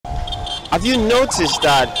Have you noticed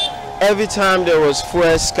that every time there was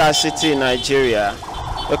fuel scarcity in Nigeria,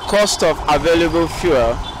 the cost of available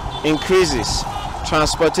fuel increases,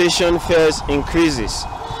 transportation fares increases,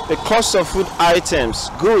 the cost of food items,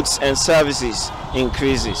 goods and services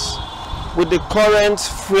increases. With the current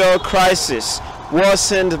fuel crisis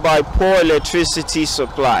worsened by poor electricity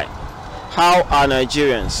supply, how are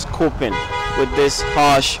Nigerians coping with these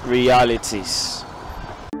harsh realities?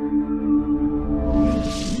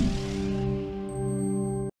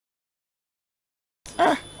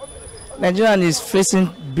 Nigeria is facing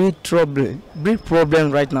big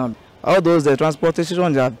problem right now. All those the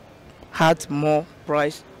transportation have had more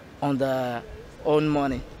price on their own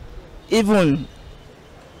money. Even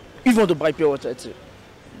to buy pure water too,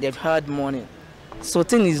 they've had money. So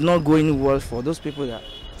things is not going well for those people that,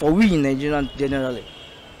 for we in Nigeria generally.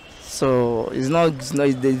 So it's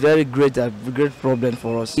a very great problem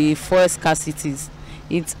for us. The fuel scarcities,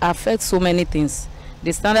 it affects so many things.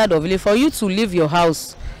 The standard of living, for you to leave your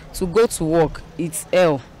house to go to work, it's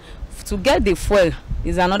hell. To get the fuel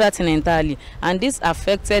is another thing entirely, and this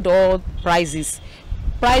affected all prices.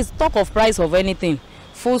 Talk of price of anything,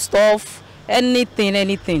 food stuff,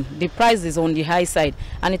 anything. The price is on the high side,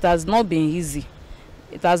 and it has not been easy.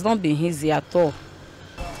 It has not been easy at all.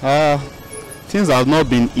 Things have not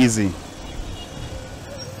been easy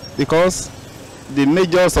because the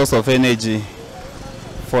major source of energy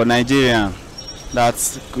for Nigeria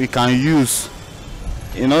that we can use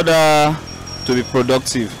in order to be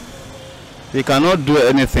productive, we cannot do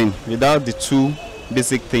anything without the two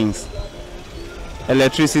basic things: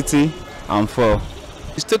 electricity and fuel.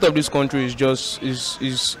 The state of this country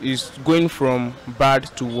is going from bad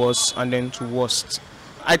to worse and then to worst.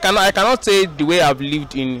 I cannot say the way I've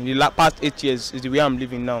lived in the past 8 years is the way I'm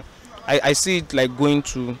living now. I see it like going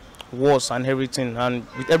to worse and everything, and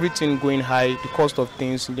with everything going high, the cost of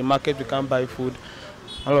things in the market, we can't buy food,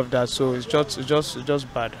 all of that. So it's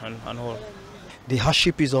just bad and all. The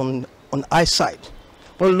hardship is on eyesight.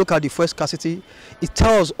 When you look at the fuel scarcity, it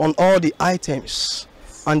tells on all the items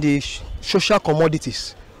and the social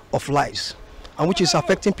commodities of lives, and which is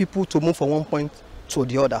affecting people to move from one point to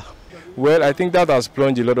the other. Well, I think that has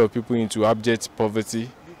plunged a lot of people into abject poverty,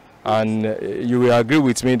 and you will agree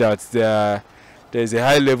with me that there's a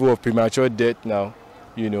high level of premature death now,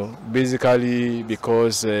 basically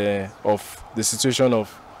because of the situation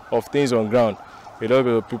of things on ground. A lot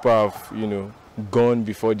of people have, gone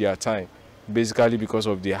before their time, basically because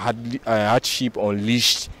of the hardship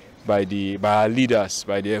unleashed by our leaders,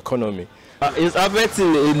 by the economy. It's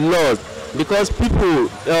affecting a lot because people,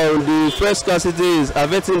 the fuel scarcity is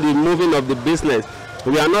affecting the moving of the business.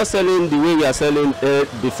 We are not selling the way we are selling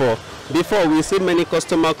before. Before, we see many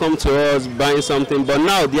customers come to us buying something, but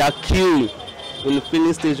now they are queuing in the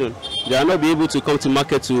filling station. They are not be able to come to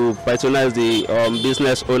market to patronize the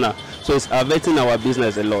business owner. So it's affecting our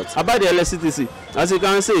business a lot. About the electricity, as you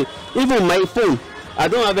can see, even my phone, I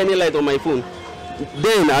don't have any light on my phone.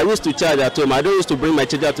 Then I used to charge at home. I don't used to bring my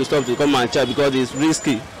charger to stop to come and charge because it's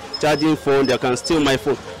risky. Charging phone, they can steal my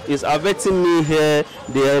phone. It's affecting me here.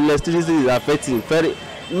 The electricity is affecting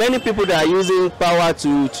many people that are using power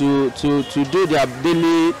to do their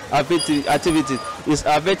daily activities. It's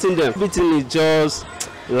affecting them. Everything is just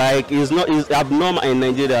like it's abnormal in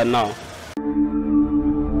Nigeria now.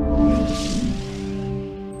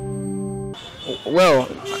 Well,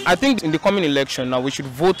 I think in the coming election now we should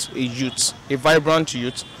vote a vibrant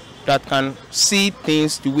youth that can see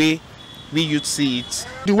things the way we youth see it.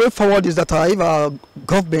 The way forward is that if our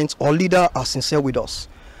government or leader are sincere with us,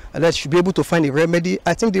 and they should be able to find a remedy.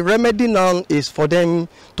 I think the remedy now is for them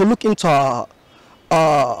to look into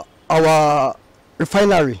our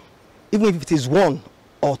refinery, even if it is one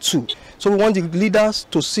or two. So we want the leaders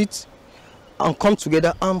to sit and come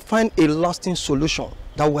together and find a lasting solution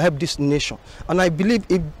that will help this nation. And I believe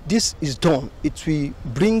if this is done, it will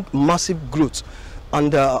bring massive growth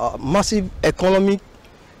and massive economic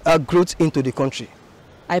growth into the country.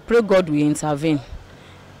 I pray God will intervene.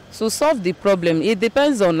 To solve the problem, it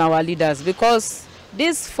depends on our leaders, because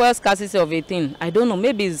this fuel scarcity of a thing, I don't know,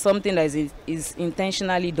 maybe it's something that is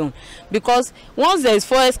intentionally done. Because once there is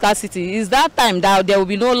fuel scarcity, it's that time that there will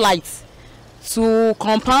be no light to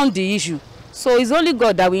compound the issue. So it's only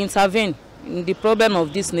God that will intervene in the problem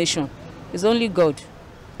of this nation. It's only God.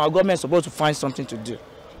 Our government is supposed to find something to do.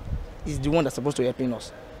 It's the one that's supposed to help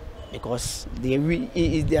us, because they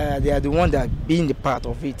are the one that being the part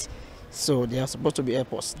of it. So they are supposed to be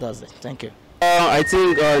help us. That's it. Thank you. I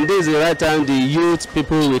think this is the right time the youth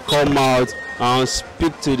people will come out and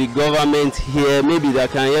speak to the government here. Maybe they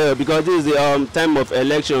can hear, because this is the time of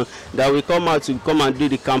election, that we come out to come and do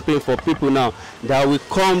the campaign for people now. That we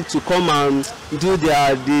come and do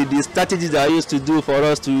the strategies that I used to do for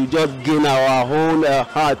us to just gain our own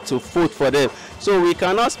heart to vote for them. So we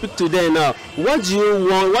cannot speak to them now. What do you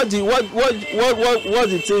want? What's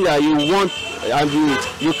the thing that you want and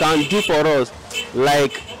you can do for us?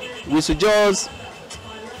 Like, we should just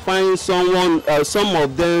find someone, some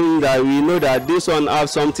of them that we know that this one have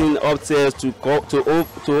something upstairs to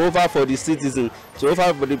offer for the citizen, to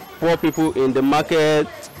offer for the poor people in the market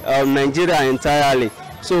of Nigeria entirely.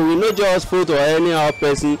 So we not just vote or any other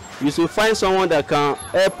person. We should find someone that can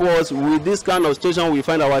help us with this kind of situation we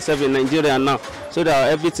find ourselves in Nigeria now, so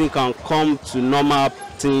that everything can come to normal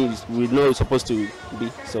things we know it's supposed to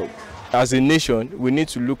be. So, as a nation, we need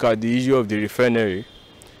to look at the issue of the refinery.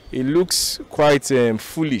 It looks quite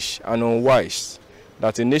foolish and unwise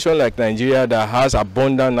that a nation like Nigeria that has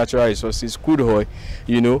abundant natural resources, crude oil,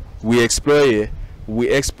 we explore here, we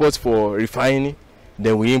export for refining,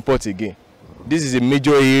 then we import again. This is a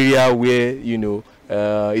major area where,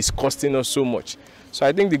 it's costing us so much. So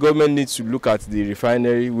I think the government needs to look at the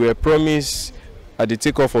refinery. We were promised at the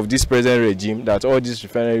takeoff of this present regime that all this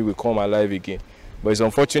refinery will come alive again. But it's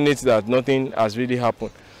unfortunate that nothing has really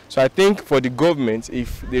happened. So I think for the government,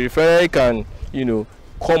 if the refinery can,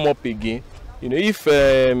 come up again, if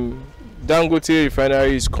Dangote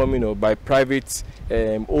refinery is coming up by private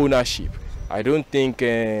ownership, I don't think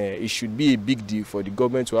it should be a big deal for the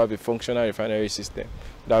government to have a functional refinery system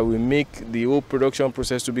that will make the whole production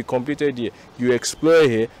process to be completed here. You explore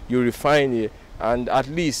here, you refine here, and at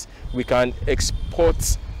least we can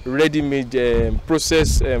export ready-made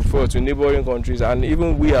process for to neighboring countries, and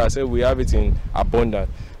even we ourselves, we have it in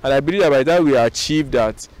abundance. And I believe that by the time we achieve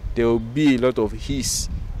that, there will be a lot of ease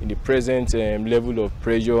in the present level of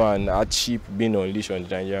pressure and hardship being unleashed on the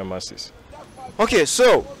Nigerian masses. Okay,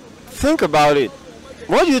 so think about it.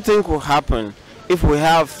 What do you think will happen if we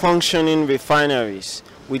have functioning refineries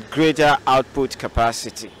with greater output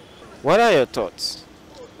capacity? What are your thoughts?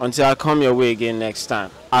 Until I come your way again next time,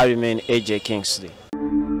 I remain AJ Kingsley.